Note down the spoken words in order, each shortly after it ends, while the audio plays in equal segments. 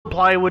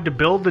plywood to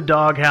build the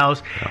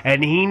doghouse,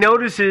 and he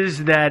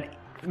notices that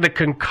the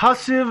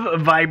concussive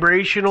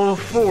vibrational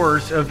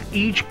force of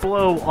each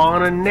blow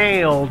on a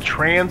nail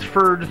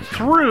transferred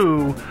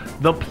through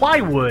the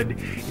plywood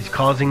is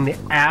causing the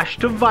ash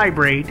to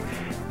vibrate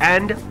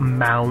and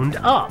mound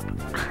up.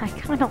 I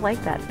kind of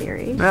like that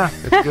theory. Yeah,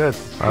 it's good.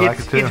 I like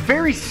it too. It's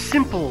very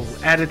simple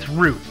at its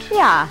root.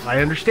 Yeah. I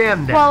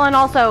understand that. Well, and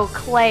also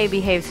clay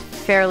behaves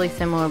fairly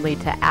similarly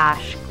to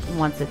ash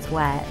once it's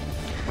wet.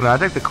 No, I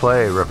think the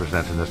clay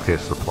represents, in this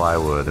case, the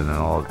plywood, and then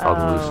all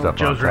the loose stuff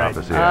Joe's on top right.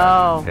 is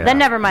yeah. Then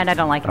never mind. I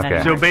don't like it Okay.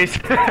 anymore. So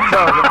basically,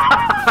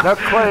 No,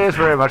 clay is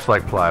very much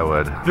like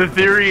plywood. the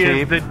theory is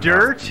Cheap. the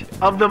dirt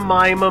of the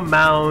Mima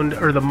mound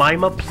or the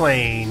Mima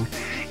plain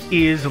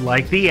is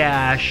like the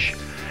ash.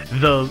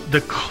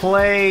 The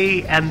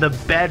clay and the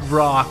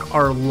bedrock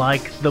are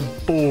like the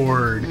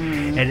board.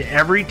 And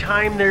every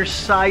time there's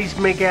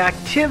seismic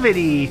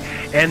activity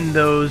and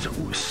those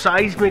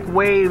seismic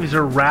waves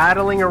are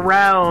rattling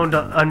around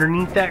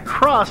underneath that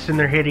crust and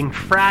they're hitting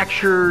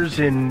fractures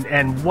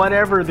and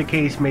whatever the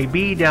case may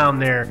be down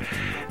there,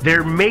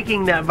 they're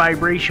making that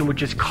vibration,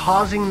 which is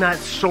causing that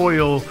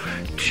soil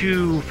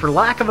to, for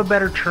lack of a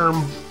better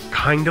term,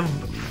 kind of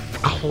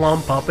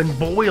clump up and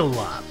boil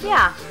up.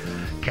 Yeah.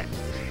 Okay.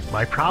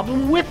 My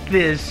problem with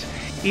this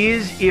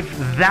is if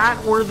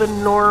that were the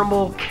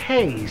normal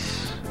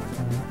case,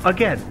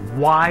 again,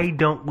 why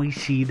don't we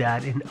see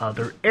that in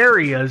other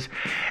areas?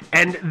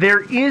 And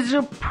there is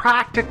a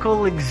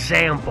practical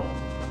example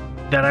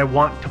that I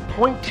want to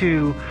point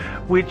to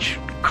which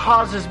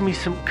causes me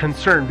some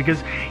concern,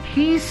 because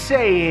he's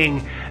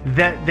saying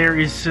that there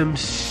is some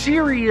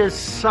serious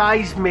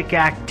seismic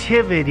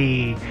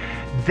activity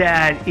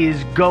that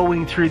is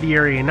going through the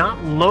area.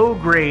 Not low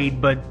grade,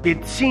 but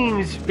it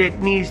seems it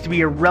needs to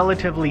be a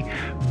relatively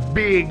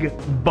big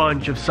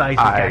bunch of seismic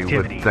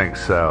activity. I would think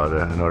so,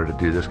 in order to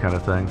do this kind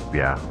of thing.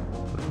 Yeah,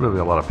 it's really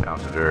a lot of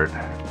pounds of dirt.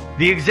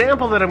 The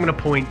example that I'm going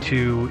to point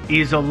to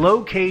is a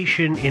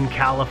location in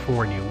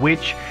California,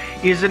 which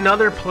is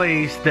another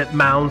place that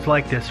mounds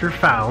like this are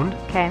found.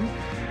 Okay.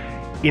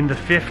 In the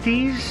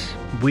 50s,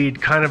 we'd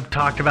kind of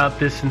talked about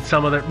this in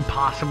some other,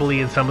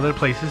 possibly in some other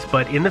places,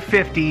 but in the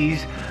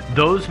 50s,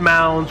 those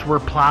mounds were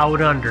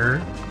plowed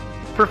under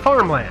for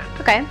farmland.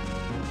 Okay.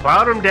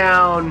 Plowed them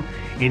down.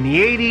 In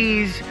the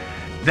 80s,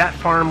 that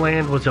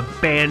farmland was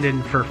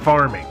abandoned for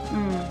farming.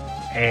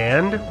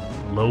 And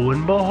lo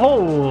and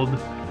behold,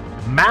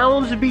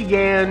 mounds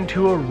began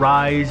to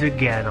arise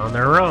again on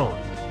their own.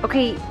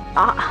 Okay.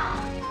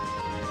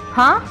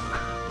 Huh?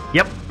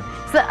 Yep.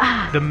 So,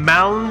 The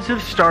mounds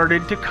have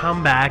started to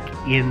come back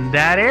in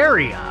that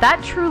area.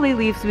 that truly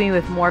leaves me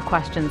with more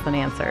questions than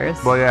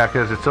answers. Well, yeah,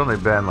 because it's only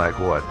been like,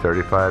 what,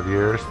 35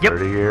 years? Yep.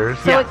 30 years?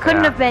 So it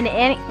couldn't have been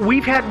any...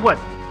 We've had, what,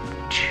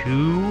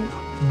 two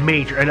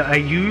major, and I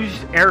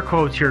use air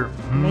quotes here,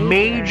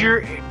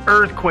 major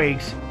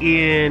earthquakes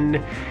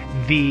in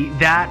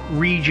that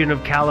region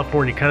of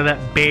California, kind of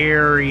that Bay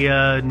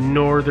Area,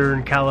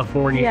 Northern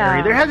California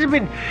area. There hasn't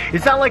been,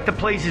 it's not like the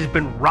place has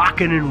been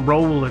rocking and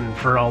rolling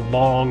for a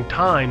long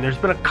time. There's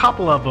been a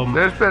couple of them.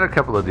 There's been a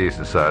couple of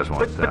decent sized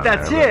ones. But down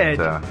that's there, it.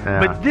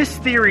 yeah. But this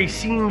theory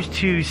seems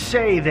to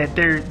say that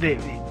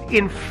they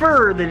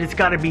infer that it's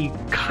got to be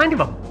kind of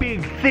a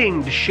big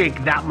thing to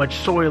shake that much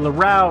soil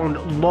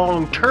around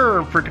long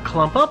term for it to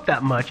clump up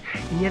that much,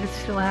 and yet it's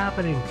still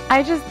happening.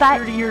 I just... that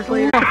 30 years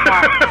later.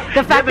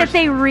 The fact that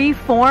they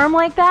reform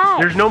like that...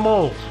 There's no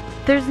moles.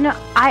 There's no...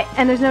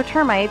 and there's no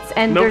termites,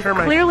 and No there's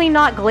termites. clearly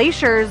not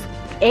glaciers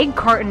egg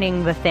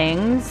cartoning the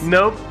things.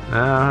 Nope.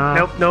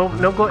 Nope.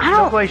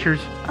 No glaciers.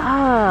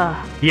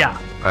 Yeah.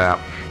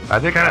 I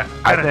think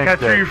Kind of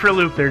threw you for a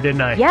loop there, didn't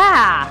I?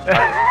 Yeah.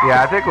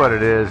 Yeah, I think what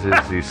it is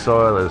the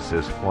soil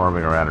is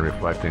forming around and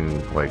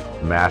reflecting like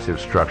massive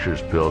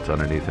structures built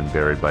underneath and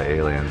buried by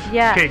aliens.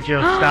 Yeah. Okay,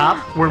 Joe,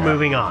 stop. We're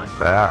moving on.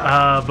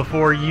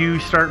 Before you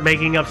start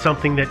making up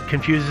something that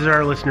confuses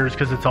our listeners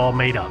because it's all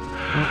made up.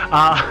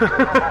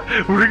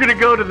 We're going to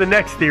go to the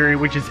next theory,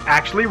 which is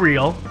actually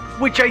real,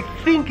 which I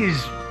think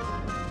is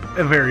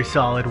a very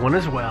solid one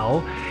as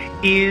well,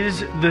 is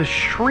the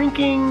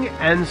shrinking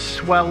and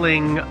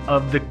swelling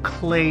of the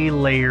clay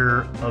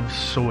layer of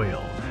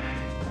soil.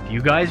 If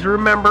you guys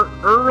remember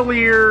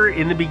earlier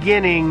in the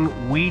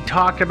beginning, we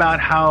talked about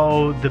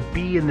how the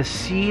B and the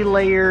C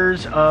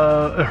layers,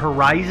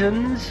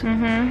 horizons,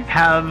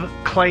 have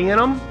clay in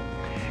them.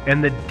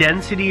 And the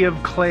density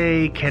of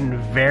clay can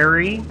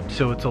vary,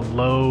 so it's a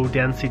low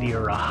density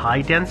or a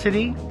high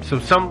density. So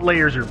some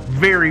layers are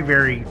very,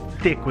 very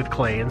thick with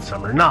clay and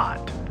some are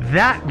not.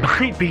 That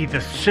might be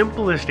the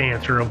simplest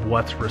answer of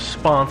what's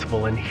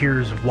responsible, and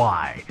here's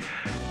why.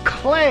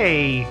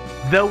 Clay,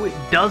 though it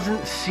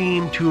doesn't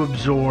seem to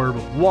absorb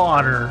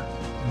water,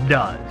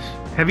 does.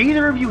 Have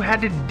either of you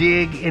had to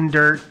dig in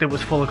dirt that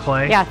was full of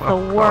clay? Yeah, it's the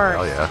worst.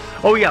 Oh, yeah.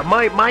 Oh yeah,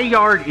 my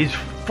yard is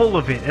full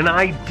of it, and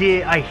I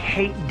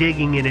hate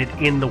digging in it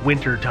in the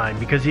winter time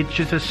because it's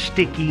just a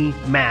sticky,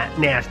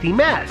 nasty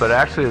mess. But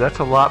actually, that's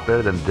a lot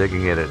better than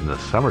digging in it in the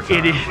summertime.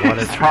 It is. When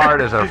it's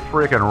hard as a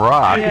freaking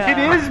rock. It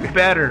is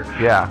better.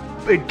 Yeah.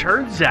 it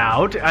turns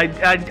out,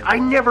 I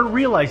never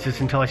realized this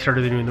until I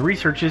started doing the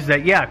research, is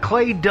that, yeah,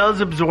 clay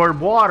does absorb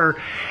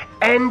water,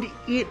 and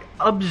it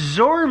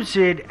absorbs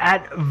it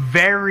at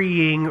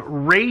varying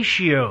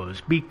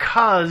ratios,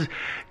 because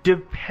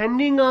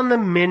depending on the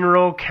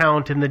mineral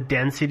count and the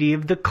density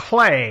of the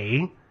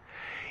clay,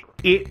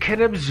 it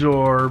can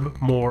absorb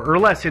more or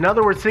less. In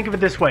other words, think of it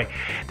this way.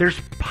 There's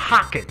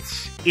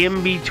pockets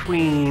in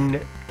between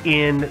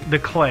in the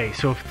clay.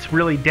 So if it's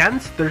really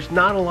dense, there's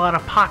not a lot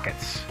of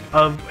pockets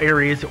of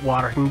areas that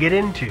water can get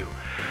into.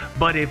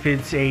 But if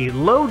it's a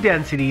low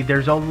density,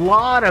 there's a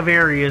lot of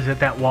areas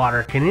that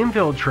water can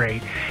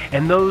infiltrate,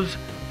 and those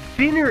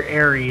thinner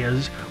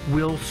areas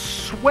will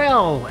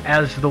swell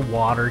as the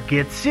water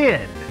gets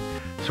in.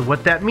 So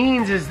what that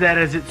means is that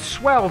as it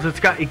swells,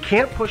 it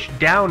can't push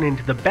down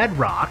into the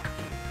bedrock,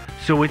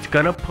 so it's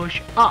going to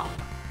push up,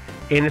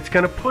 and it's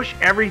going to push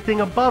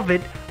everything above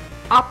it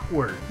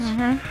upwards.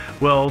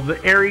 Mm-hmm. Well,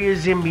 the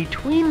areas in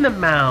between the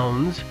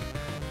mounds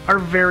are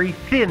very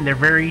thin. They're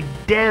very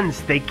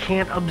dense. They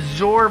can't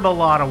absorb a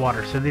lot of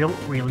water, so they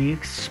don't really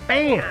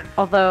expand.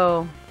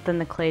 Although then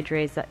the clay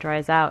dries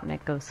out and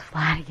it goes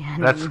flat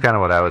again. That's kind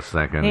of what I was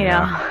thinking.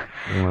 Yeah.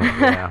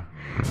 Yeah.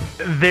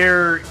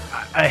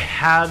 I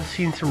have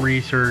seen some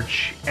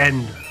research,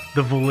 and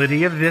the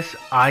validity of this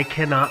I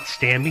cannot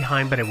stand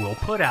behind, but I will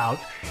put out,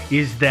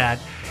 is that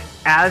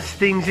as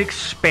things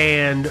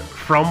expand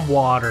from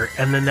water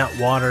and then that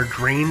water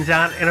drains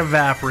out and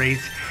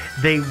evaporates,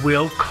 they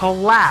will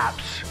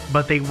collapse,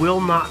 but they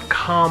will not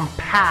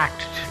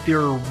compact to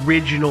their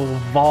original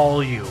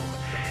volume.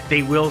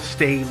 They will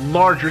stay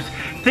larger.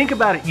 Think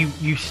about it.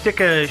 You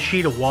stick a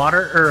sheet of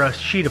water or a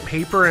sheet of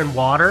paper in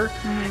water,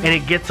 and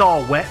it gets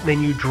all wet, and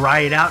then you dry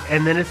it out,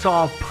 and then it's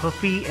all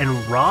puffy and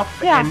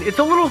rough, and it's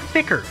a little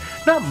thicker.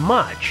 Not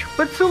much,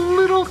 but it's a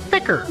little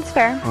thicker. That's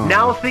fair.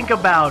 Now think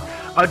about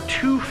a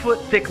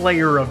 2-foot thick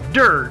layer of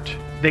dirt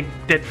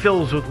that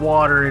fills with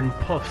water and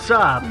puffs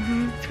up.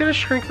 It's going to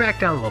shrink back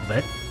down a little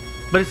bit,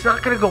 but it's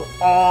not going to go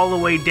all the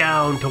way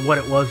down to what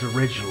it was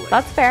originally.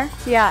 That's fair.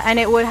 Yeah, and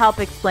it would help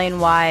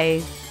explain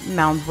why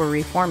mounds were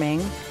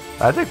reforming.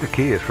 I think the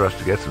key is for us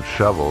to get some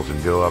shovels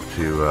and go up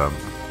to,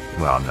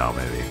 well, no,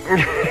 maybe.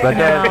 But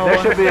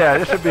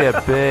there should be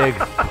a big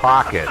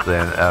pocket.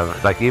 Then,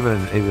 like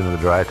even in the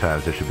dry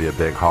times, there should be a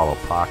big hollow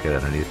pocket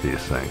underneath these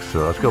things.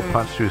 So let's go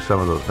punch through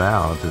some of those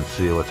mounds and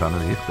see what's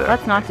underneath there.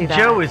 Let's not do that.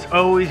 Joe is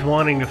always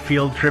wanting a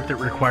field trip that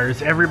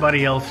requires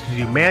everybody else to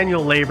do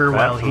manual labor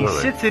while he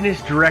sits in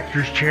his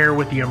director's chair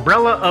with the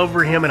umbrella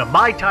over him and a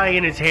Mai Tai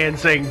in his hand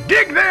saying,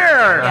 "Dig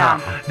there!"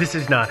 Yeah. This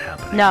is not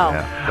happening. No.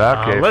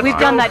 Yeah. Okay, we've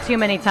done that too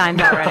many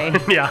times already.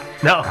 Yeah,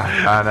 no.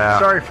 I know.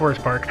 Sorry,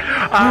 Forest Park.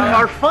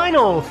 Our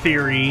final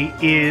theory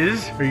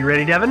is, are you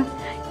ready, Devin?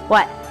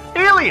 What?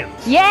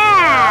 Aliens!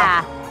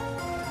 Yeah!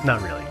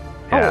 Not really.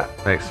 Yeah,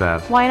 makes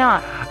sense. Why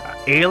not?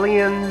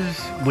 Aliens,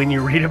 when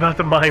you read about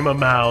the Maima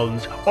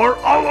mounds, are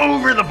all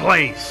over the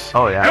place.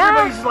 Oh, yeah.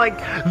 Everybody's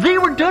like, they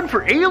were done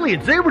for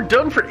aliens. They were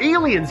done for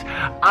aliens.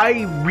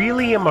 I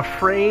really am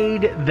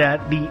afraid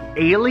that the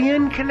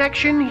alien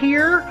connection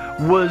here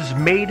was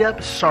made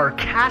up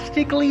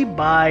sarcastically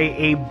by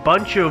a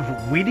bunch of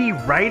witty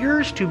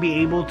writers to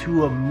be able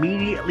to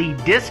immediately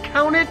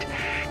discount it,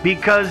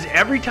 because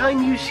every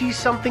time you see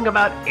something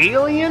about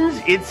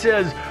aliens, it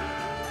says,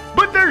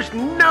 but there's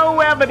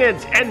no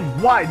evidence.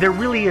 And why? There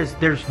really is.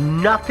 There's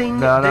nothing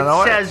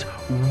that says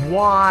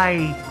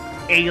why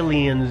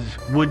aliens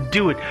would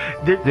do it.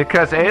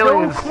 Because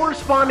aliens... No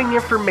corresponding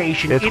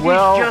information. It is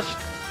just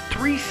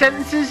 3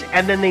 sentences,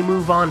 and then they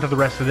move on to the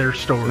rest of their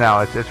story. No,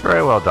 it's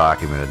very well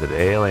documented that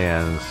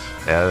aliens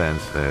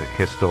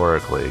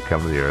historically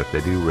come to the Earth,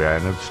 they do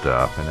random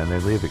stuff, and then they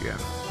leave again.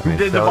 I mean,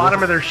 the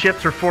bottom of their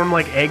ships are formed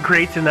like egg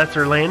crates, and that's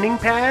their landing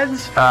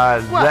pads?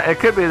 It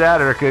could be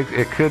that, or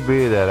it could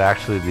be that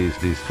actually these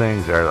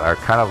things are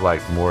kind of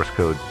like Morse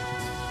code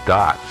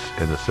dots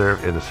in the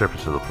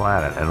surface of the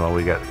planet, and when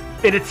we get...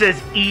 And it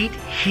says, eat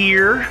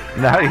here?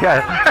 No,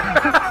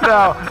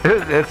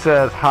 it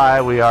says, hi,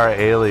 we are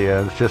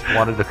aliens, just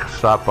wanted to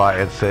stop by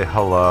and say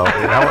hello.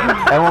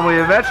 And when we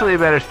eventually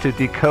manage to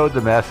decode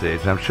the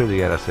message, and I'm sure the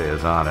NSA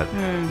is on it,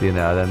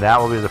 then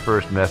that will be the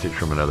first message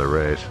from another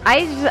race.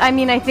 I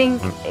mean, I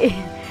think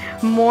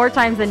more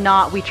times than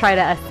not, we try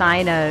to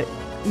assign a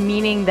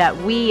meaning that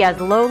we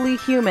as lowly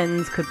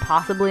humans could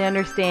possibly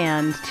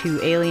understand to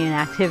alien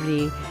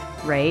activity,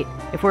 right?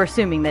 If we're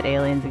assuming that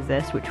aliens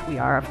exist, which we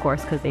are, of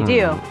course, because they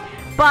do.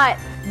 But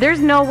there's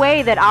no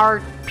way that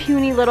our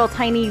puny little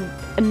tiny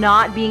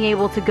not being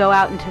able to go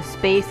out into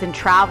space and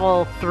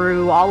travel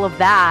through all of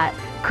that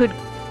could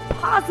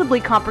possibly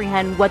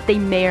comprehend what they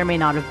may or may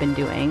not have been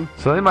doing.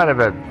 So they might have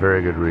had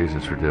very good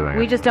reasons for doing it.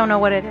 We just don't know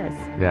what it is.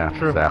 Yeah,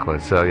 true. Exactly.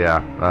 So,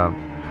 yeah.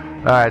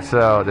 All right,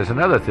 so there's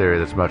another theory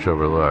that's much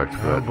overlooked.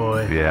 Oh,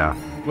 boy. Yeah.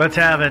 Let's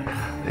have it.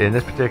 in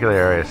this particular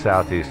area,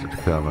 southeast of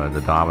Tacoma,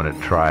 the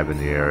dominant tribe in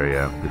the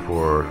area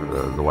before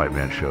the white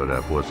man showed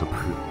up was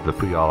the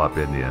Puyallup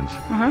Indians.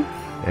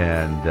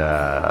 And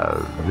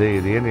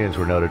the Indians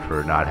were noted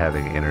for not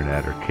having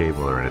internet or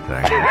cable or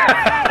anything.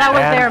 That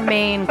was their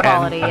main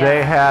quality. And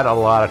they had a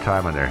lot of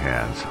time on their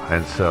hands,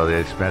 and so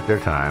they spent their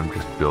time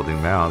just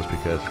building mounds,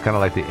 because it's kind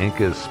of like the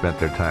Incas spent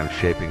their time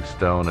shaping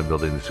stone and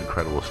building these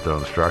incredible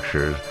stone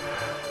structures.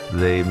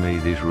 They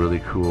made these really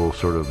cool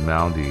sort of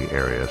moundy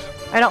areas.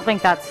 I don't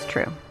think that's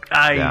true.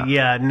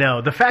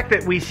 No. The fact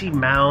that we see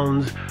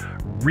mounds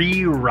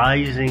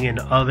re-rising in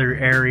other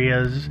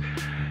areas,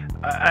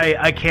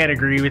 I can't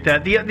agree with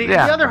that. The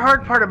other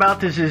hard part about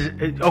this is,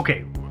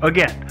 okay,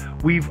 again,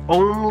 we've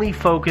only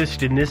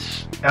focused in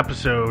this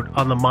episode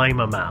on the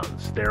Maima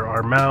mounds. There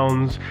are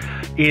mounds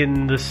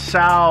in the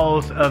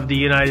south of the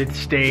United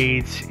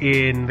States,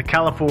 in the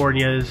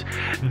Californias,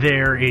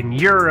 they're in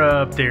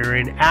Europe, they're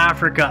in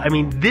Africa. I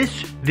mean,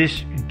 this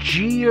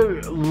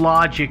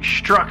geologic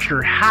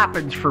structure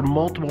happens for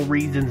multiple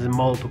reasons in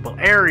multiple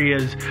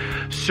areas.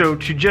 So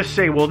to just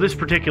say, well, this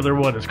particular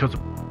one is because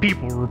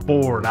people were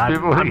bored, I'm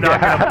not going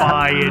to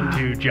buy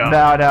into, Joe. No,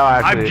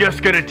 actually, I'm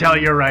just going to tell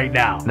you right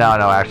now. No,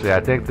 actually,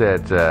 I think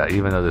that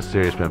even though this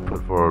theory has been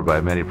put forward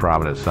by many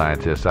prominent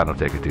scientists, I don't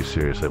take it too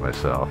seriously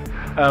myself.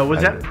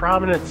 Was that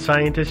prominent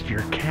scientist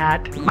your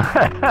cat?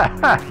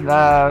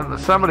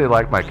 Somebody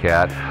liked my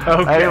cat.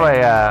 Okay.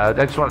 Anyway, I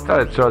just thought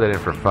I'd throw that in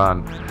for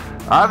fun.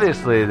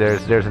 Obviously,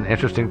 there's an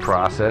interesting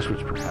process,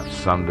 which perhaps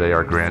someday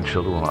our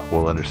grandchildren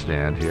will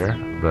understand here,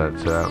 but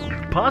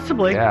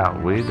possibly. Yeah,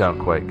 we don't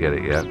quite get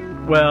it yet.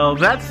 Well,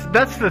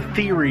 that's the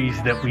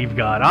theories that we've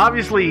got.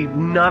 Obviously,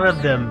 none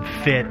of them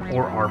fit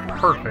or are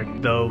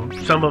perfect, though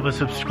some of us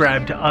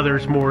subscribe to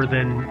others more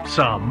than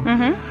some.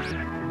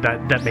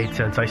 That made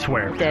sense, I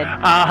swear. It did.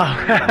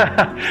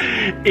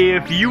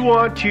 If you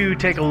want to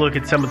take a look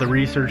at some of the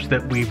research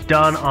that we've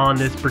done on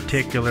this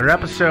particular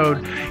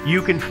episode,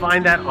 you can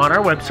find that on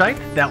our website.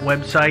 That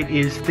website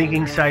is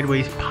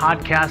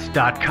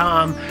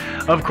thinkingsidewayspodcast.com.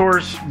 Of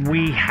course,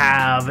 we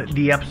have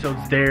the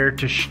episodes there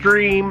to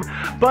stream,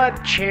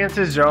 but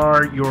chances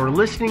are you're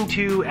listening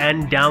to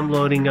and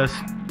downloading us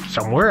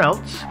somewhere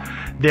else.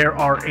 There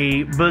are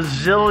a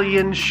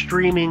bazillion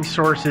streaming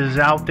sources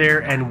out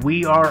there, and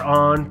we are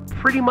on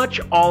pretty much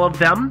all of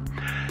them.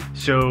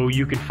 So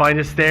you can find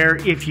us there.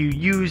 If you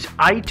use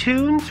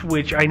iTunes,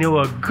 which I know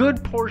a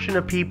good portion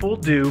of people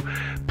do,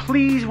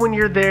 please, when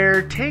you're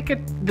there, take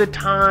the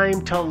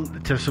time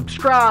to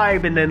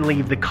subscribe and then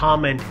leave the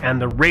comment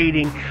and the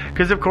rating,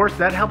 because, of course,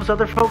 that helps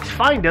other folks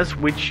find us,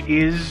 which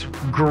is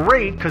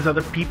great because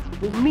other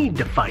people need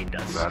to find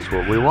us. That's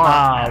what we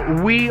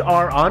want. We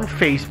are on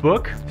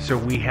Facebook, so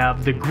we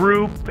have the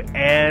group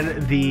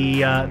and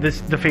the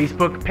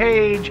Facebook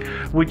page,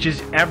 which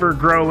is ever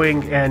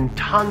growing, and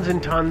tons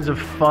of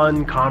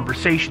fun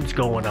conversations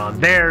going on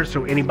there,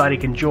 so anybody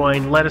can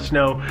join. Let us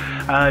know.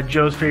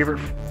 Joe's favorite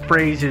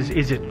phrase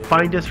is it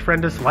find us,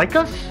 friend us, like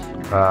us?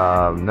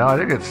 No, I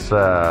think it's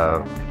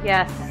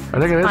yes. I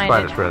think it is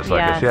find us, friend us,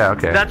 like us. Yeah,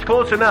 okay. That's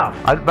close enough.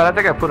 But I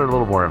think I put it a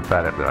little more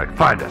emphatically, like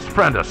find us,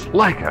 friend us,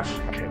 like us.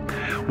 Okay.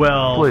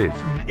 Well, please.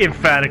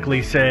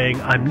 Emphatically saying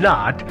I'm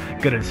not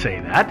going to say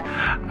that.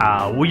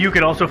 Well, you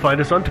can also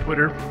find us on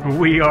Twitter.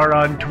 We are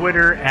on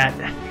Twitter at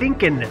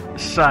Thinkin'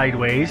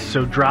 Sideways,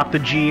 so drop the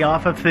G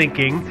off of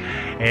thinking,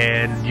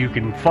 and you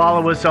can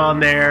follow us on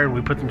there.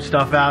 We put some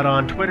stuff out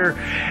on Twitter.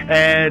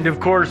 And, of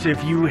course,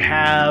 if you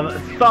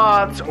have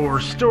thoughts or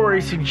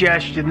story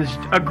suggestions,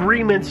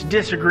 agreements,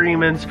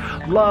 disagreements,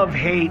 love,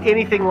 hate,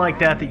 anything like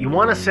that you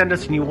want to send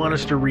us and you want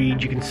us to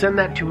read, you can send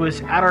that to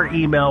us at our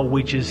email,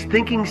 which is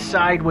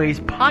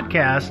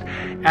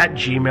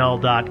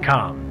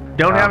thinkingsidewayspodcast@gmail.com.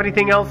 Don't have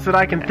anything else that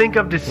I can think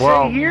of to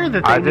say here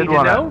that they need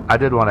to know? I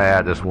did want to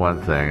add this one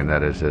thing, and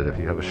that is that if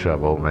you have a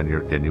shovel and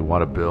you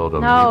want to build a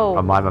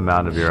Maima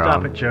mound of your own,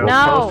 Stop it, Joe.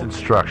 post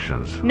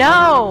instructions.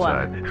 No.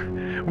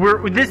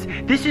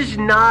 This is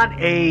not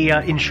a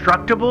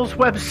Instructables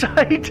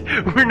website.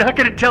 We're not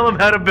going to tell them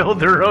how to build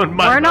their own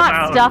Maima We're not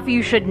mound. stuff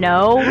you should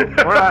know.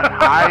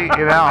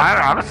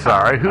 I'm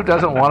sorry. Who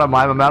doesn't want a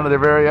Maima mound of their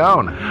very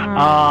own?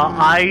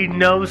 I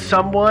know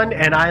someone,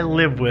 and I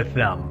live with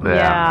them.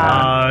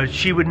 Yeah.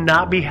 She would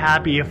not be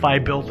happy if I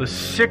built a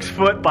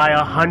 6-foot by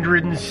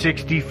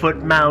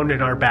 160-foot mound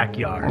in our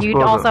backyard.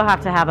 You'd also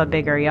have to have a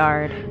bigger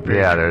yard.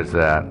 Yeah, there's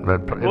that.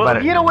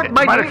 Well, you know what? It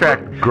might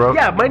attract growth.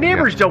 Yeah, my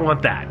neighbors don't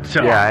want that.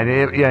 So. Yeah,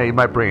 and you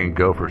might bring in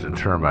gophers and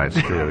termites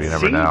too. You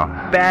never know.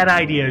 Bad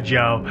idea,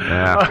 Joe.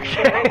 Yeah.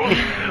 Okay.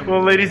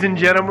 Well, ladies and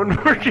gentlemen,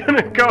 we're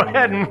gonna go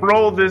ahead and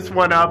roll this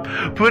one up,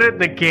 put it in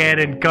the can,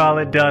 and call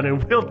it done.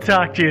 And we'll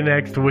talk to you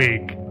next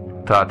week.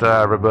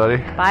 Ta-ta, everybody.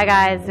 Bye,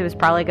 guys. It was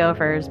probably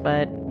gophers,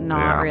 but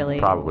not really.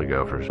 Probably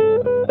gophers.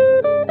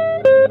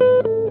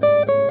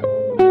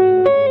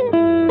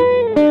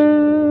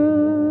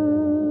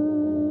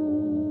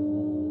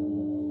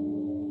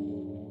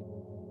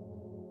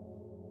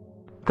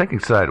 Thinking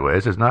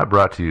Sideways is not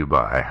brought to you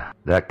by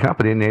that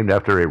company named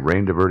after a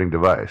rain-diverting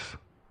device.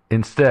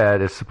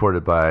 Instead, it's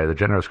supported by the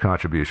generous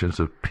contributions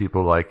of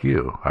people like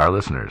you, our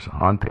listeners,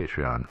 on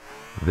Patreon.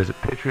 Visit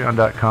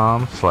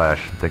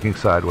patreon.com/Thinking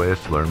Sideways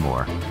to learn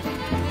more.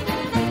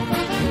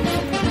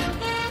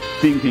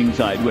 Thinking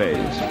Sideways.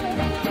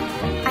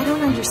 I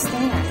don't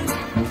understand.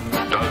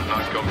 Does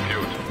not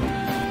compute.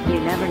 You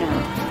never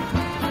know.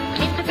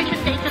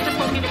 Insufficient data to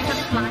formulate a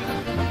reply.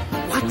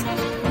 What?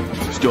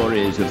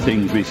 Stories of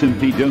things we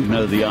simply don't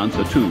know the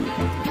answer to.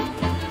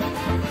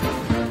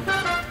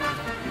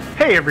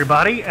 Hey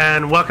everybody,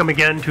 and welcome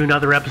again to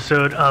another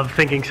episode of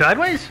Thinking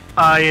Sideways.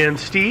 I am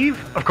Steve,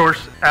 of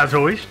course, as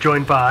always,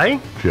 joined by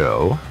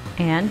Joe.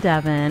 And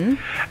Devin.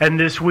 And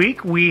this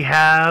week we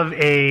have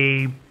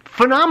a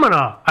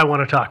phenomena I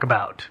want to talk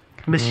about.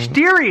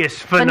 Mysterious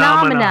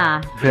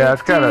phenomena. Yeah,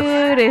 it's kind of...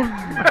 Doo-doo.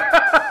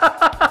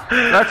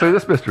 Actually,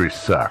 this mystery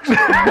sucks.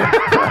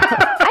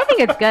 I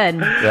think it's good.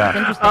 Yeah. It's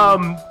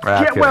interesting.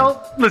 Yeah,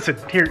 well, listen,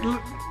 here,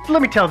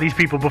 let me tell these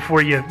people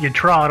before you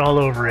trot all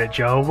over it,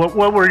 Joe,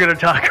 what we're going to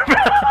talk about.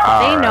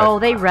 They know,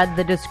 they read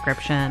the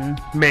description.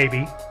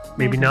 Maybe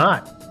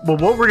not. Well,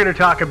 what we're going to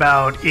talk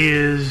about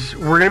is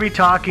we're going to be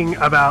talking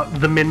about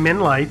the Min Min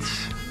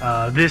lights.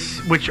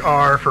 Which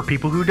are, for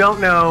people who don't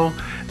know,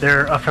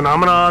 they're a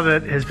phenomena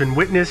that has been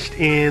witnessed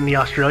in the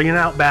Australian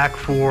outback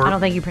for... I don't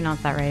think you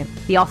pronounced that right.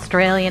 The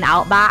Australian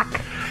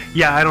outback.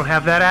 Yeah, I don't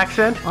have that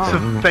accent,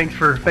 so thanks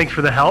for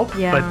the help,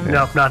 Yeah. but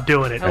no, not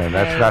doing it. And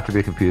that's not to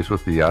be confused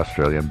with the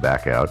Australian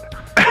back out.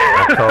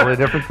 That's a totally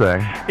different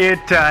thing. It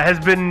has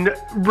been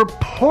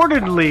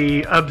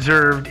reportedly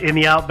observed in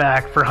the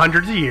outback for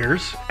hundreds of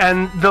years,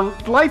 and the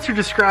lights are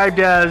described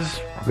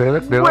as...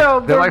 They're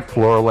like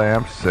floor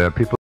lamps.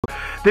 People.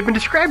 They've been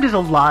described as a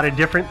lot of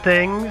different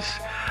things.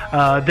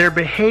 Their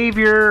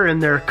behavior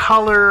and their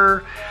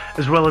color,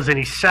 as well as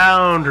any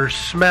sound or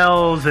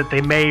smells that they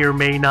may or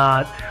may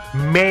not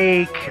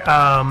make.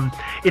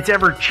 It's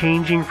ever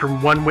changing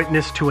from one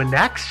witness to a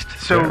next,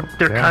 so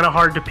they're kind of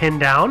hard to pin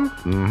down.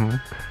 Mm-hmm.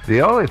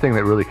 The only thing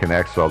that really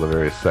connects all the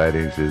various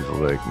sightings is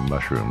like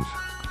mushrooms.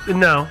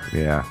 No.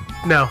 Yeah.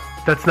 No,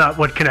 that's not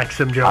what connects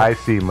them, Joe. I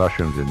see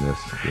mushrooms in this.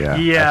 Yeah.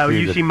 Yeah,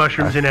 you see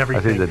mushrooms in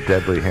everything. I see the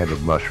deadly hand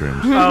of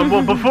mushrooms.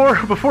 Well,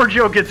 before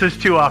Joe gets us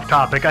too off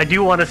topic, I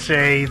do want to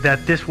say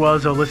that this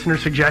was a listener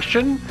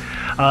suggestion.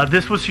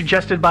 This was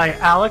suggested by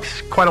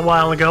Alex quite a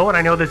while ago, and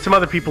I know that some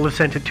other people have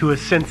sent it to us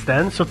since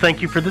then, so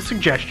thank you for the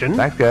suggestion.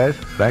 Thanks, guys.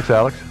 Thanks,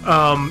 Alex.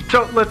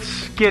 So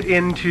let's get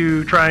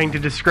into trying to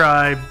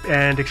describe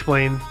and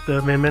explain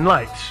the Min Min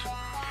lights.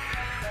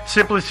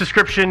 Simplest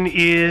description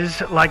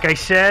is, like I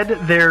said,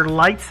 they're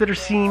lights that are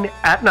seen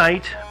at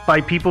night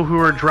by people who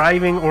are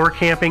driving or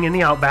camping in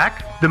the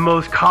outback. The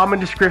most common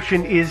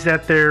description is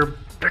that they're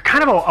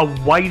kind of a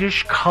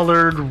whitish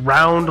colored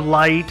round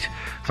light.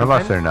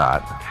 Unless they're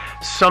not.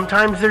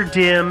 Sometimes they're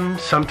dim,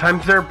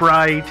 sometimes they're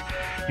bright.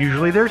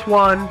 Usually there's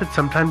one, but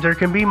sometimes there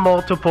can be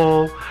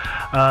multiple.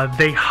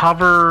 They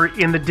hover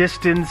in the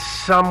distance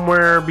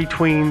somewhere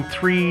between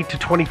 3 to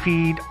 20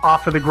 feet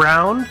off of the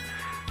ground,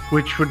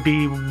 which would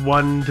be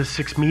 1 to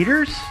 6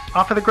 meters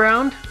off of the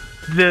ground.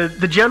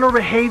 The general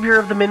behavior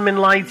of the Min Min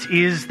lights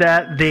is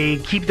that they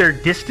keep their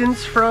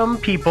distance from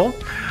people.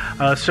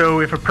 So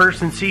if a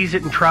person sees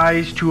it and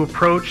tries to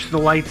approach, the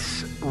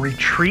lights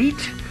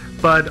retreat.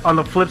 But on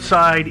the flip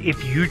side,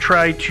 if you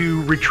try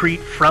to retreat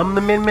from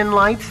the Min Min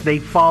lights, they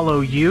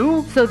follow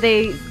you. So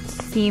they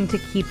seem to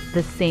keep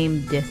the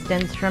same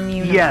distance from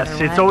you? Yes,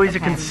 it's always a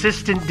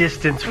consistent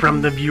distance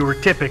from the viewer,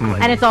 typically.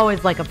 Mm-hmm. And it's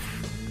always like a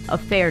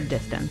fair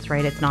distance,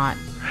 right? It's not...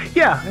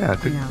 Yeah.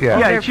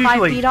 They're it's 5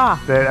 usually feet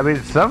off. I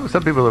mean, some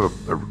people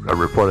have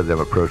reported them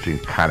approaching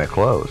kind of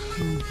close.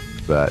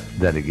 But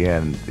then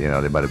again,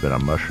 they might have been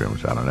on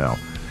mushrooms. I don't know.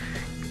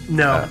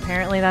 No.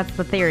 Apparently that's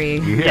the theory.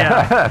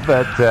 Yeah.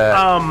 But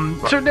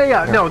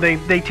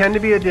they tend to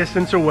be a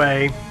distance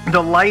away.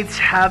 The lights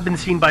have been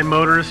seen by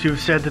motorists who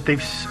have said that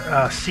they've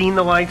seen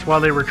the lights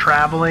while they were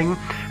traveling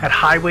at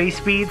highway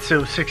speeds,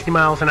 so 60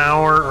 miles an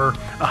hour or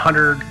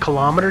 100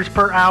 kilometers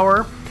per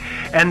hour.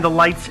 And the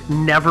lights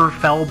never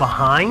fell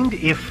behind.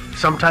 If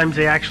sometimes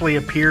they actually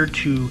appeared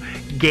to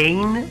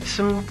gain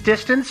some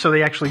distance, so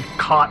they actually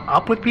caught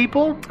up with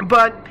people.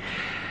 But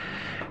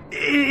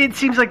it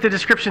seems like the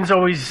descriptions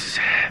always,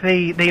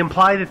 they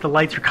imply that the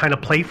lights are kind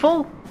of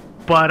playful.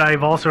 But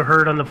I've also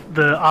heard on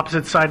the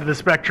opposite side of the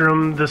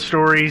spectrum the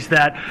stories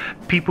that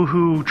people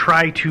who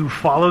try to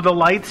follow the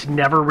lights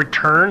never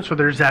return, so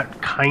there's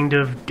that kind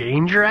of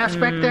danger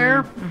aspect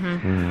there.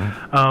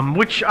 Mm-hmm.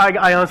 Which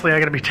I honestly, I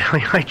gotta be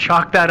telling you, I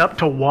chalk that up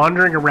to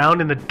wandering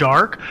around in the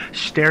dark,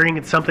 staring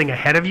at something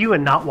ahead of you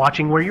and not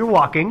watching where you're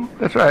walking.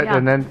 That's right, Yeah.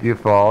 and then you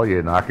fall,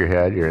 you knock your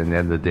head, and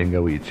then the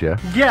dingo eats you.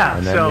 Yeah,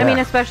 And then, so... I mean,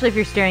 especially if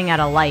you're staring at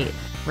a light,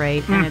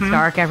 right? And it's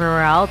dark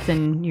everywhere else,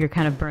 and you're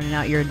kind of burning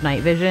out your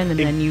night vision, and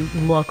then you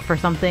look for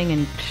something,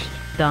 and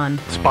done.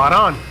 Spot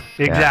on.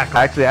 Exactly.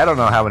 Yeah. Actually, I don't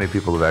know how many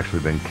people have actually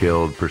been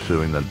killed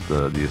pursuing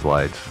these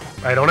lights.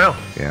 I don't know.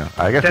 Yeah,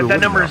 I guess That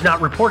number is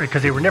not reported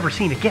because they were never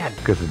seen again.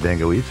 Because the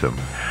dingo eats them.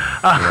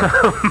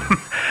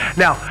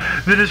 Now,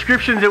 The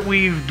description that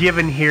we've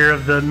given here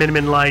of the Min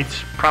Min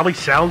lights probably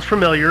sounds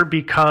familiar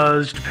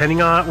because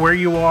depending on where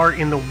you are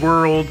in the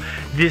world,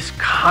 this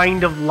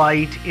kind of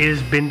light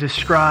has been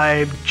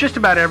described just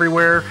about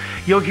everywhere.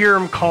 You'll hear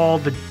them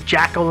called the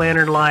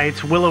jack-o'-lantern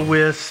lights,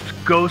 will-o'-wisps,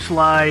 ghost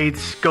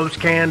lights, ghost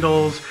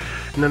candles.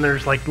 And then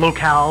there's like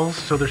locales,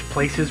 so there's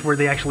places where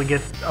they actually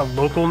get a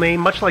local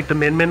name, much like the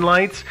Min Min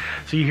lights.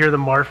 So you hear the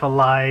Marfa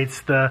lights,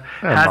 the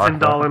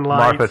Hazendalen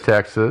lights. Marfa,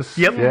 Texas.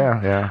 Yep.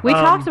 Yeah. We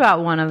talked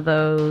about one of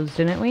those,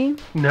 didn't we?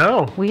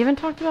 No. We haven't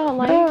talked about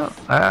lights.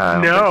 I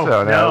don't No, think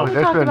so. no.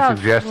 There's Talked been about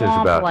suggestions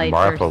swamp about lights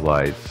Marfa or-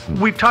 lights.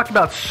 We've talked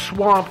about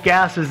swamp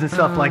gases and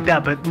stuff like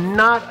that, but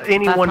not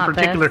any That's one not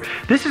particular.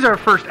 This is our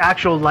first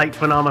actual light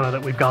phenomena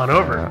that we've gone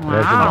over. There's the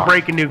Wow. We're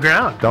breaking new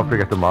ground. Don't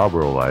forget the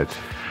Marlboro lights.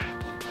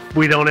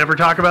 We don't ever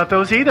talk about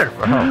those either.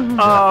 We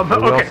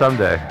will Okay.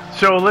 someday.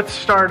 So let's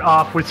start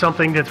off with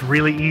something that's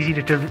really easy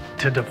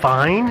to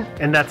define,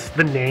 and that's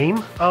the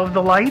name of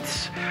the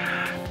lights.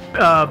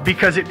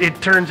 Because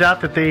it turns out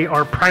that they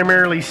are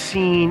primarily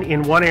seen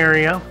in one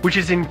area, which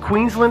is in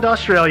Queensland,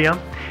 Australia,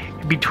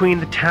 between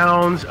the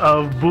towns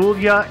of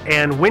Boulia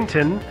and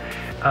Winton.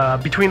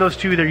 Between those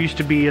two, there used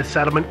to be a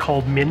settlement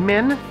called Min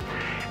Min.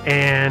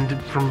 And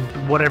from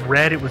what I've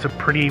read, it was a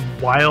pretty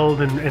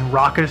wild and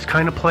raucous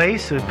kind of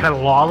place, kind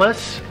of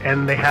lawless.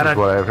 And they had That's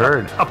what I've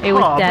heard. a pub. It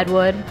was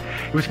Deadwood.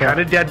 It was kind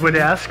of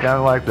Deadwood-esque. Kind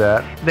of like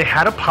that. They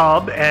had a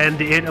pub, and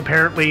it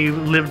apparently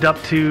lived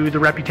up to the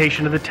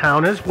reputation of the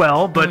town as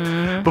well.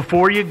 But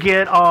before you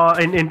get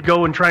and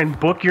go and try and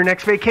book your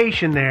next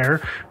vacation there,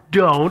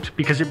 don't,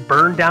 because it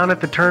burned down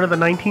at the turn of the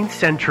 19th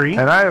century.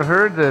 And I have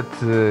heard that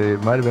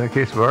it might have been a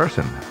case of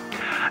arson.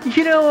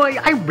 You know,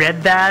 I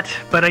read that,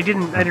 but I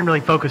didn't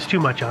really focus too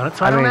much on it,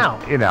 so I don't know.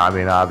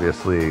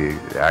 Obviously,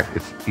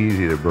 it's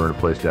easy to burn a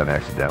place down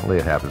accidentally.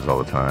 It happens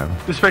all the time.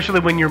 Especially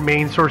when your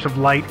main source of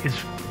light is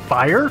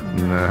fire.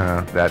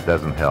 Nah, that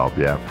doesn't help,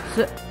 yeah.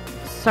 So,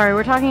 sorry,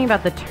 we're talking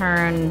about the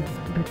turn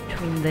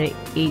between the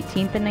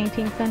 18th and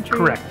 19th century?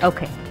 Correct.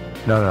 Okay.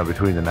 No,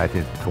 between the 19th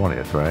and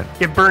 20th, right?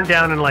 It burned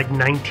down in like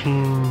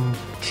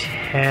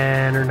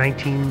 1910 or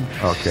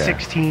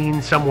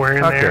 1916, somewhere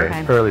in there.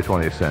 Okay. Early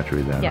 20th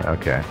century then. Yeah.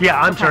 Okay.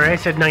 Yeah, I'm sorry, I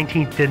said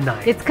 19th, didn't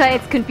I? It's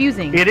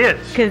confusing. It is.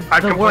 'Cause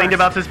I've the complained worst.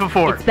 about this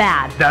before. It's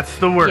bad. That's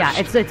the worst. Yeah,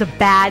 it's a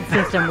bad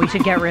system. We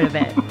should get rid of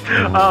it.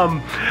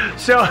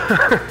 So,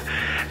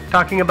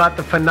 talking about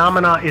the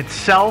phenomena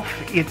itself,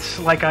 it's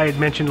like I had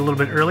mentioned a little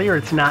bit earlier,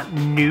 it's not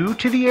new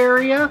to the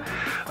area.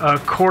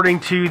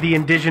 According to the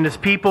indigenous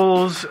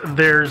peoples,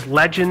 there's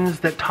legends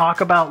that talk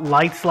about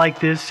lights like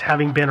this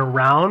having been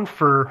around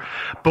for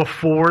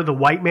before the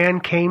white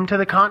man came to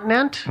the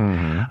continent.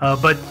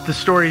 But the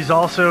stories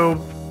also,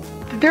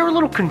 they're a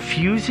little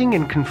confusing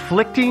and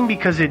conflicting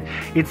because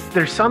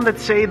there's some that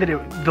say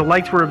that the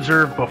lights were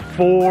observed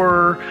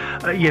before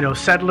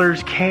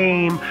settlers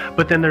came,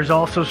 but then there's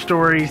also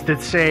stories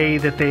that say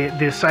that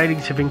the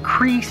sightings have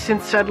increased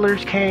since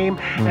settlers came,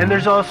 and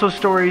there's also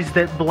stories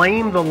that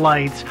blame the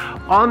lights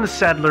on the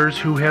settlers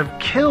who have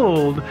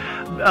killed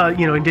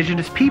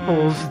indigenous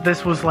peoples.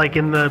 This was like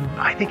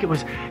I think it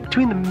was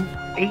between the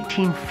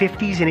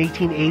 1850s and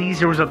 1880s.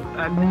 There was a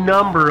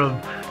number of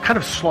kind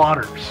of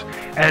slaughters,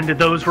 and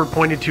those were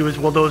pointed to as,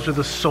 well, those are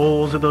the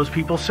souls of those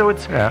people. So I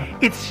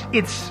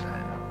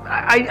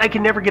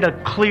can never get a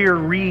clear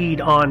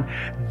read on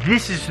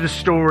this is the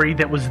story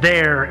that was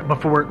there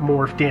before it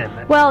morphed in.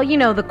 Well,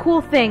 the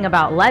cool thing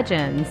about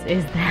legends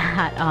is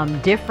that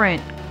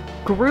different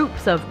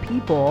groups of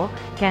people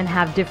can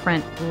have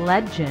different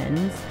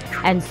legends,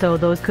 and so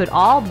those could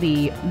all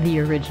be the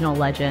original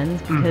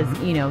legends because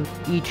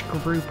each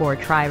group or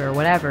tribe or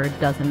whatever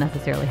doesn't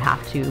necessarily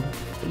have to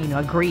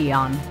agree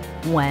on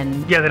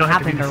when they don't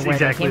have to happened be or where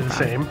exactly they came the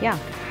from. same. Yeah.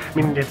 I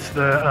mean, it's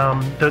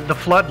the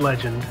flood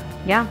legend.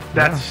 Yeah.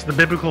 That's the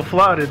biblical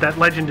flood. That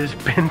legend has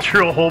been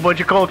through a whole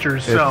bunch of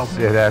cultures. So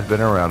It has been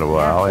around a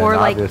while, Or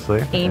and like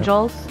obviously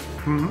angels.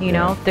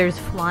 There's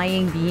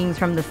flying beings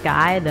from the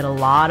sky that a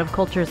lot of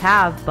cultures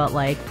have, but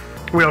like,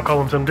 we all call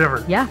them something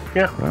different. yeah.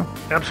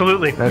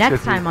 Absolutely. That's Next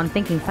just- time on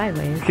Thinking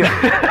Sideways.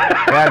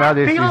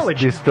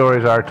 Theology. these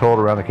stories are told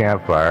around the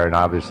campfire, and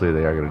obviously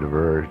they are going to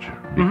diverge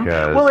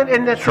because Well,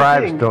 and that's the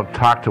tribes thing. don't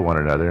talk to one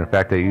another. In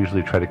fact, they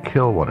usually try to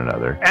kill one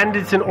another. And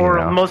it's an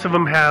oral. Most of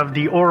them have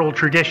the oral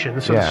tradition,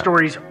 so the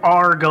stories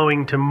are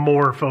going to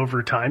morph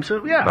over time. So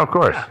Of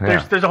course,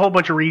 yeah. there's a whole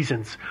bunch of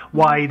reasons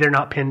why they're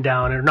not pinned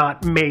down or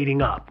not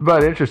mating up.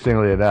 But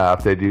interestingly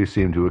enough, they do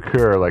seem to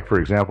occur. Like, for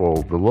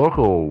example, the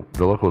local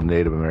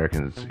Native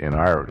Americans in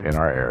our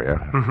area,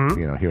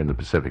 here in the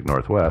Pacific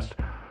Northwest,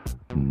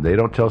 they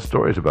don't tell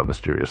stories about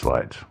mysterious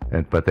lights,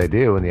 but they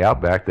do in the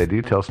outback. They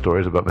do tell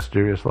stories about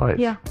mysterious lights.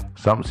 Yeah.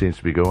 Something seems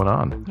to be going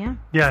on. Yeah.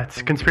 Yeah,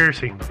 it's a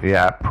conspiracy.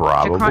 Yeah,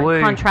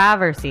 probably.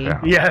 Controversy. Yeah.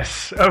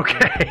 Yes.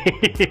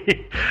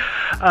 Okay.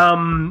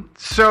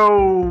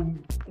 So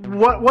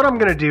what I'm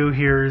going to do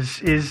here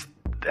is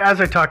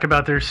as I talked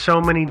about, there's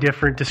so many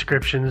different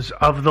descriptions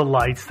of the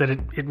lights that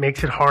it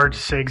makes it hard to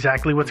say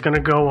exactly what's going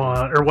to go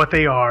on or what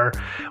they are,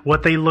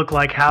 what they look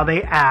like, how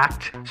they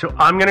act. So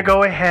I'm going to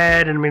go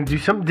ahead and I'm going to do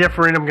something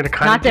different. I'm going to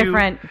kind of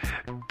different.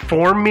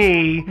 For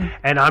me,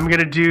 and I'm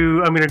going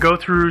to go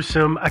through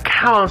some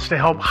accounts to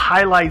help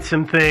highlight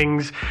some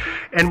things,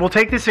 and we'll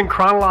take this in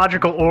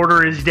chronological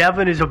order as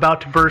Devin is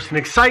about to burst in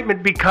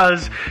excitement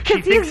because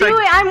she thinks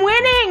I'm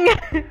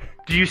winning.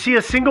 Do you see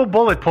a single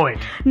bullet point?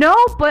 No,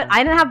 but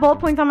I didn't have bullet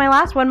points on my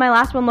last one. My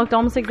last one looked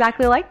almost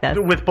exactly like this.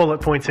 With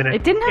bullet points in it.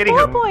 It didn't have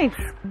bullet points.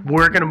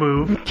 We're going to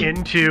move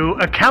into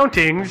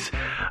accountings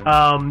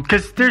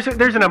because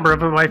there's a number of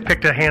them. I've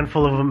picked a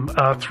handful of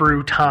them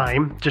through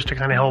time just to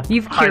kind of help.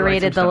 You've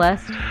curated the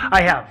list?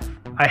 I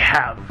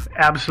have.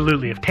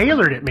 Absolutely. I've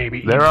tailored it,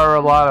 maybe. There are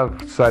a lot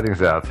of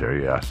sightings out there,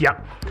 yes. Yeah.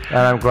 And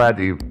I'm glad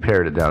that you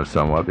pared it down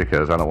somewhat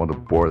because I don't want to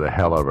bore the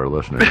hell out of our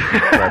listeners.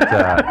 But,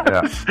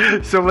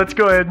 yeah. So let's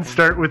go ahead and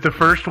start with the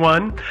first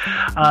one.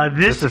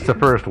 This is the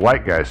first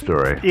white guy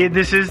story.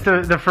 This is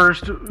the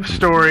first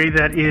story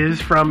that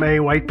is from a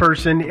white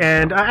person.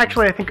 And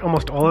actually, I think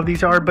almost all of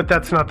these are, but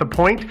that's not the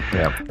point.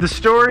 Yeah. The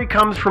story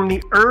comes from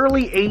the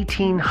early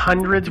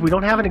 1800s. We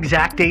don't have an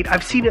exact date.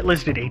 I've seen it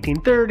listed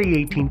 1830,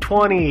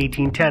 1820,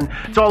 1810.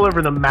 It's all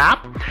over the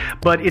map,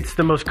 but it's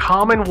the most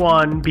common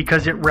one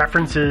because it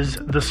references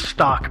the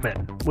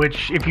stockman,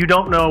 which if you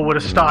don't know what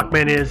a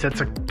stockman is,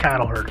 that's a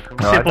cattle herder.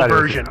 Simple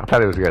version. I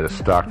thought it was a guy that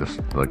stocked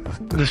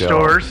the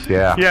stores.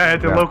 Yeah. Yeah,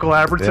 at the local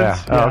Albertsons.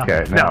 Yeah. Oh,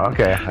 okay.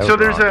 Okay. So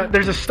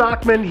there's a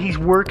stockman. He's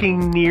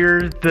working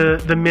near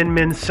the Min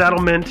Min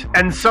settlement,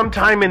 and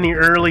sometime in the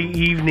early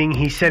evening,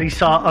 he said he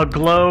saw a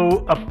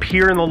glow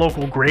appear in the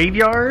local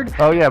graveyard.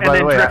 Oh yeah, by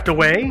the way, drift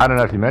away. I don't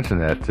know if you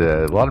mentioned that.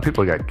 A lot of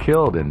people got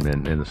killed in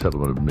the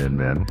settlement of Min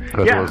Min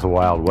because it was the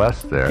Wild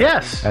West there.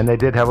 Yes. And they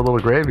did have a little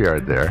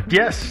graveyard there.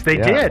 Yes, they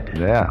did.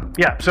 Yeah.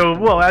 Yeah. So,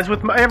 well, as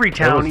with every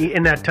town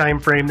in that time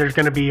frame, there's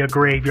going to be a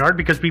graveyard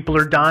because people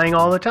are dying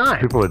all the time.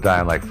 People are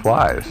dying like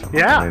flies.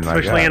 Yeah,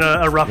 especially in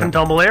a rough and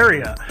tumble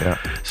area. Yeah.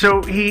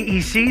 So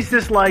he sees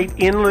this light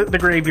in the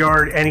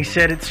graveyard, and he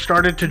said it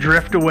started to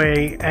drift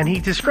away, and he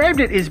described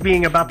it as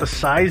being about the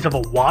size of a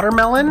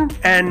watermelon.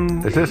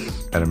 And is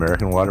this an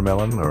American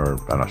watermelon or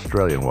an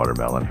Australian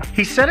watermelon?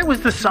 He said it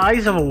was the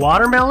size of a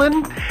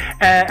watermelon,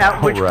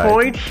 at which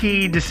point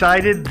he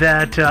decided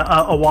that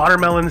a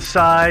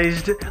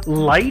watermelon-sized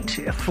light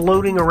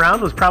floating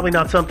around was probably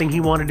not something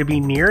he wanted to be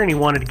near, and he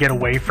wanted to get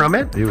away from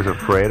it. He was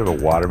afraid of a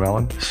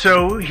watermelon?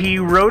 So he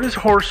rode his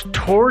horse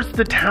towards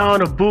the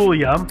town of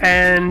Boulia,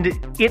 and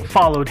it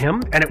followed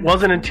him, and it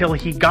wasn't until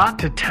he got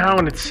to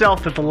town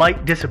itself that the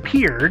light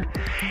disappeared.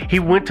 He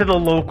went to the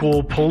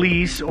local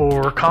police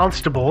or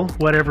constable,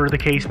 whatever the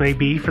case may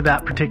be for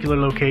that particular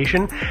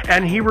location,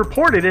 and he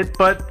reported it,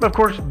 but of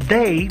course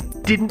they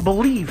didn't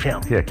believe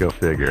him. Yeah, go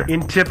figure.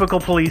 In typical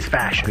police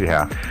fashion.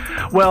 Yeah.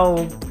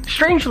 Well,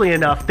 strangely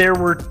enough, there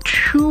were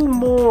two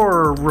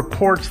more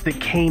reports that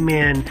came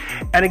in.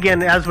 And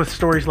again, as with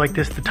stories like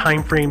this, the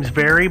time frames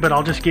vary, but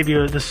I'll just give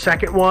you the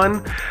second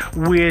one,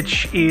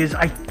 which is,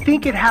 I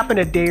think it happened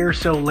a day or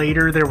so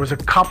later. There was a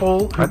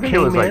couple who came in. it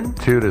was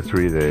like 2 to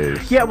 3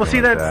 days. Yeah, well, see,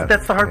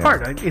 that's the hard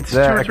part. It's 2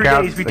 or 3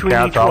 days between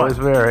each one. Always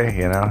vary,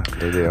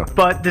 they do.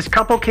 But this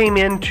couple came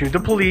in to the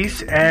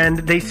police, and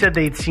they said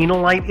they'd seen a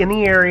light in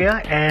the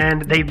area,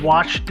 and they'd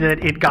watched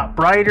that it got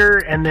brighter,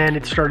 and then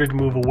it started to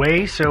move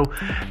away. So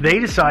they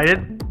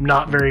decided,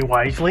 not very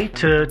wisely,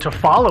 to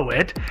follow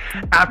it.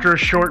 After a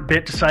short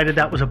bit, decided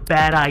that was a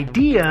bad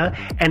idea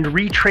and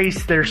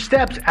retraced their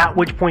steps, at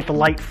which point the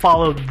light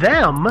followed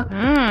them.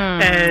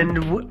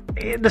 And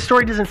the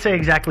story doesn't say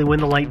exactly when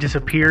the light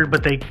disappeared,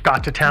 but they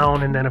got to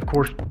town and then, of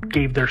course,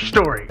 gave their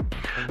story.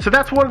 So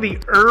that's one of the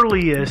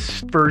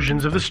earliest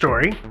versions of the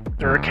story,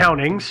 or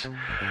accountings.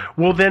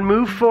 We'll then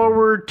move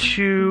forward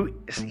to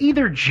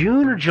either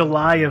June or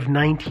July of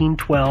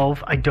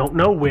 1912. I don't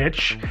know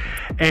which.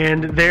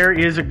 And there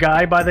is a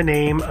guy by the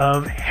name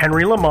of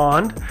Henry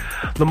Lamond.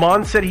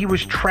 Lamond said he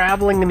was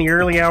traveling in the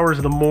early hours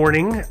of the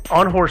morning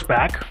on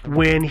horseback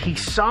when he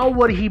saw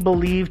what he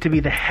believed to be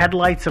the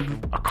headlights of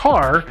a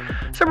car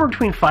somewhere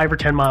between 5 or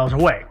 10 miles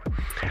away.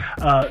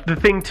 The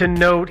thing to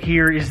note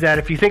here is that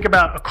if you think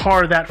about a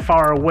car that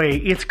far away,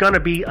 it's going to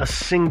be a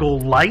single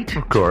light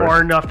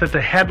far enough that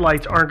the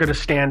headlights aren't going to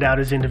stand out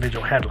as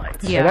individual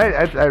headlights. Yeah.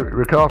 And I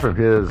recall from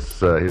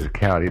his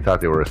account, he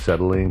thought they were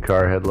acetylene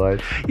car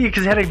headlights. Yeah,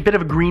 because it had a bit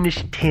of a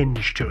greenish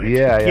tinge to it.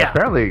 Yeah.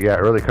 Apparently,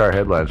 early car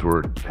headlights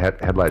were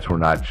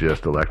not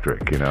just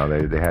electric.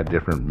 They had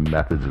different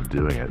methods of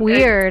doing it.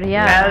 Weird,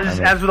 yeah.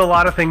 As with a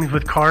lot of things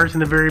with cars in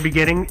the very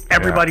beginning,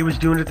 everybody was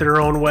doing it their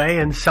own way,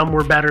 and some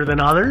were better than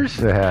others. cars.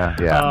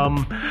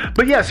 Yeah.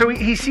 But yeah, so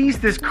he sees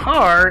this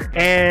car,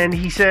 and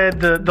he said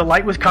the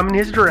light was coming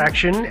his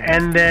direction,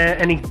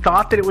 and he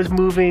thought that it was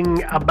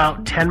moving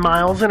about 10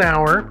 miles an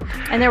hour.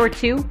 And there were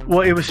two?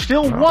 Well, it was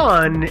still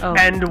one,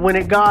 and when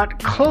it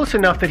got close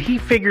enough that he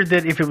figured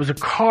that if it was a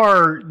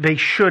car, they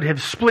should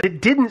have split.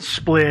 It didn't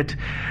split.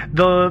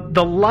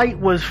 The light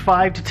was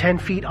 5 to 10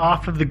 feet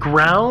off of the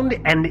ground,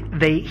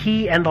 and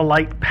he and the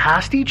light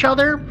passed each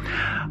other.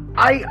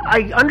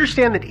 I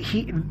understand that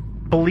he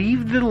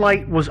believed the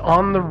light was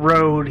on the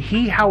road.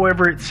 He,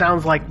 however, it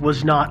sounds like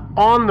was not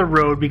on the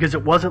road because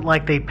it wasn't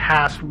like they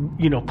passed,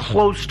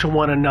 close to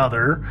one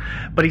another.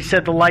 But he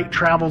said the light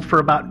traveled for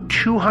about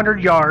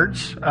 200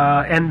 yards,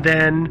 and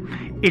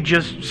then it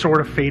just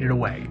sort of faded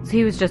away. So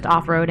he was just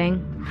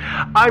off-roading?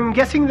 I'm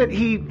guessing that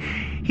he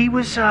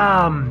was...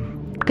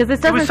 Because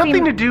this doesn't it was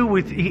something to do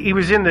with he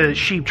was in the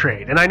sheep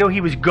trade, and I know he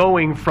was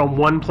going from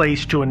one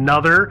place to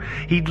another.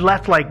 He'd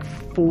left like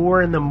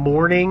 4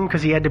 a.m.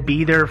 because he had to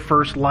be there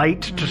first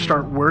light to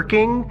start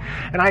working,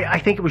 and I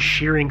think it was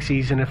shearing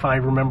season if I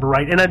remember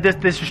right. And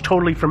this is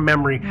totally from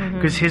memory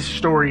because his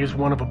story is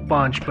one of a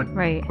bunch. But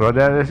right. Well,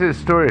 his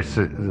story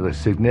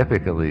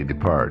significantly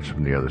departs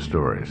from the other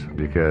stories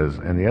because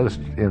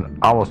in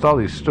almost all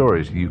these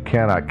stories you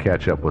cannot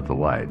catch up with the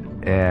light.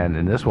 And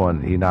in this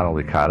one, he not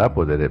only caught up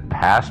with it, it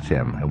passed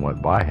him and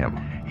went by him.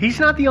 He's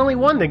not the only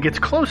one that gets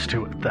close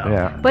to it, though.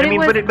 Yeah. But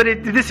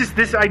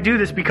I do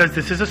this because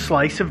this is a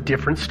slice of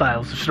different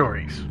styles of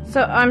stories.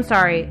 So, I'm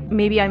sorry,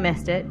 maybe I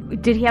missed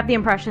it. Did he have the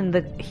impression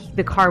that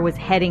the car was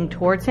heading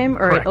towards him,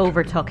 or Correct. It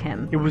overtook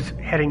him? It was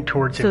heading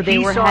towards him. So they He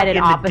were saw it headed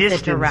in the opposite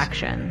distance.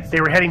 directions. They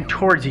were heading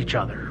towards each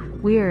other.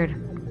 Weird.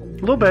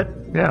 A little bit.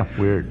 Yeah,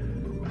 weird.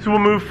 So we'll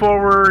move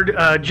forward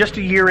just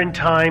a year in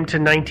time to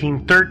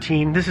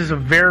 1913. This is a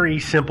very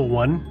simple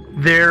one.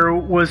 There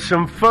was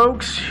some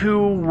folks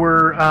who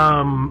were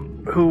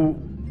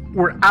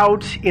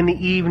out in the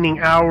evening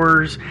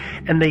hours,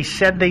 and they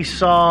said they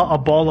saw a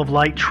ball of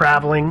light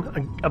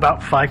traveling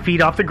about 5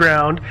 feet off the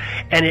ground,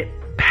 and it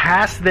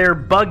passed their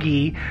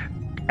buggy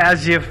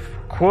as if,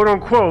 quote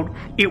unquote,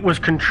 it was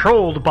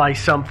controlled by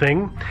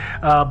something,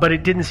 but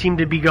it didn't seem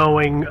to be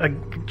going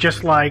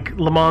just like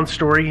Le Mans'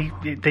 story.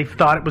 They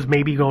thought it was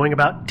maybe going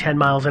about 10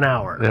 miles an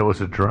hour. It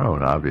was a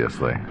drone,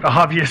 obviously.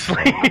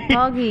 Obviously.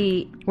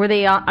 Buggy, were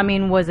they,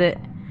 was it,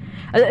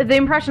 the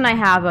impression I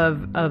have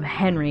of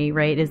Henry,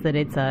 right, is that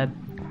it's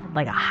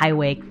like a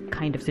highway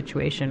kind of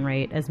situation,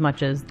 right, as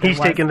much as... He's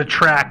taking the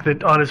track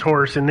on his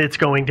horse, and it's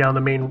going down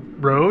the main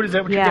road. Is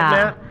that what you're getting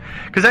at?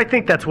 Because I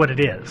think that's what it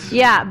is.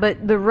 Yeah,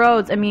 but the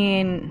roads,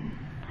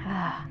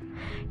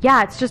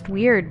 yeah, it's just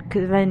weird,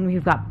 because then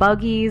you've got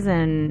buggies,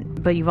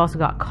 but you've also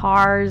got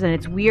cars, and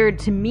it's weird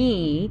to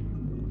me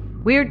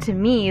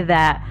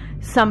that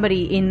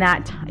somebody in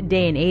that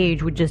day and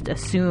age would just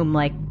assume,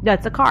 like,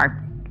 that's a car.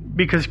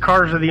 Because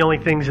cars are the only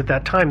things at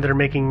that time that are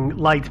making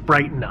lights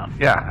bright enough.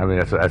 Yeah,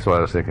 that's what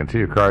I was thinking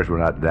too. Cars were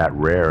not that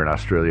rare in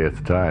Australia at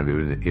the time,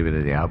 even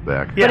in the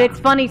outback. Yeah. But it's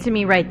funny to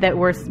me, right, that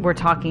we're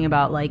talking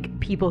about like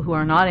people who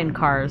are not in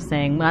cars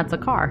saying, well, that's a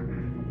car.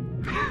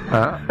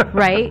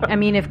 Right?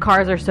 If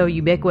cars are so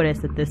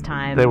ubiquitous at this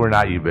time. They were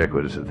not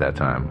ubiquitous at that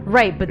time.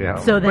 Right, but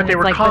so then but they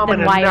were like, common but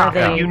then why enough are they...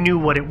 that you knew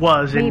what it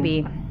was.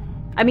 Maybe.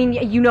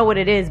 You know what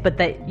it is, but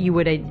that you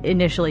would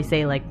initially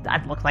say, like,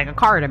 that looks like a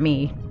car to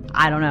me.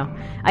 I don't know.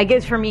 I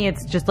guess for me,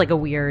 it's just like a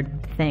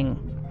weird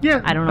thing.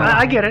 Yeah, I don't know.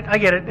 I get it. I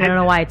don't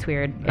know why it's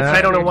weird.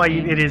 I don't know why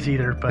it is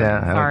either. But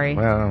sorry.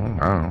 I don't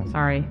know.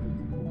 Sorry.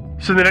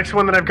 So the next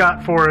one that I've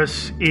got for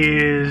us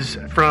is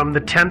from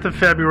the 10th of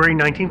February,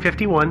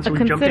 1951. So a we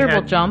jumped considerable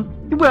ahead. jump.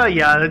 Well,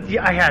 yeah,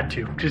 I had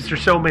to because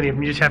there's so many of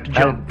them. You just have to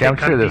jump. I'm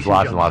sure there's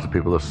lots and lots of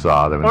people that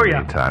saw them in the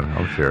meantime.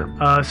 I'm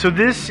sure. So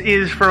this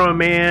is from a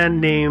man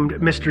named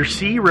Mr.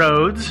 C.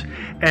 Rhodes,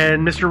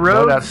 and Mr.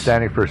 Rhodes. No, that's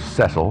standing for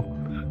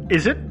Cecil.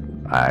 Is it?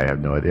 I have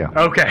no idea.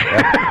 Okay.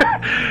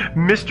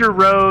 Mr.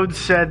 Rhodes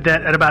said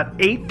that at about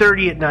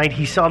 8:30 at night,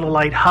 he saw the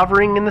light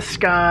hovering in the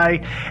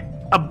sky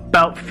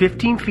about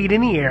 15 feet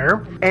in the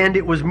air, and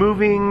it was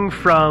moving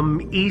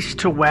from east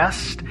to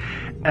west.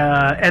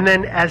 And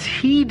then as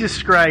he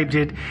described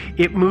it,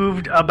 it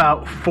moved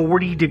about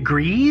 40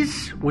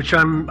 degrees, which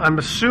I'm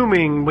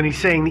assuming when he's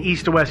saying the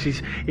east to west,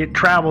 it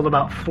traveled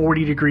about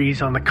 40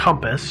 degrees on the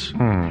compass.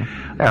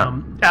 Yeah.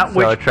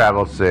 So it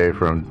traveled, say,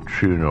 from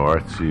true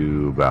north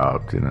to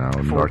about,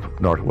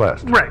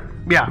 northwest. Right.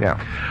 Yeah.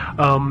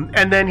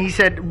 And then he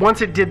said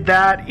once it did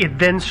that, it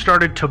then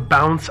started to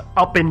bounce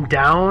up and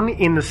down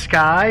in the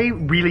sky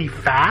really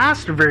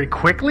fast or very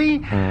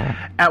quickly,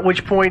 at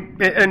which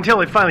point,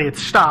 until it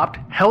stopped,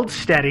 held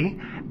steady.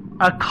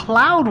 A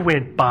cloud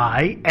went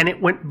by, and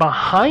it went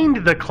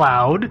behind the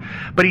cloud,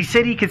 but he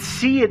said he could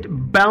see it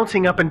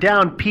bouncing up and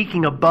down,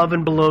 peaking above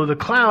and below the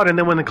cloud, and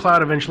then when the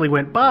cloud eventually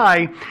went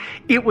by,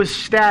 it was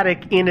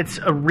static in its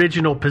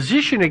original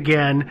position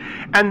again,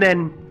 and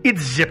then it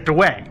zipped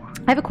away.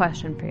 I have a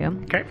question for you.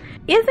 Okay.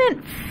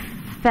 Isn't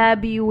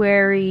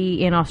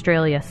February in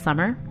Australia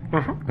summer?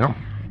 No.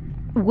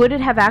 Would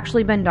it have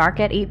actually been dark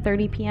at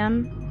 8:30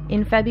 p.m.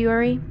 in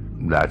February?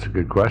 That's a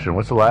good question.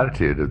 What's the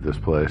latitude of this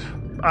place?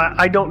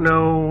 I don't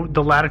know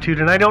the latitude,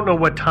 and I don't know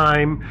what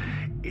time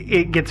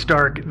it gets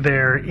dark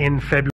there in February.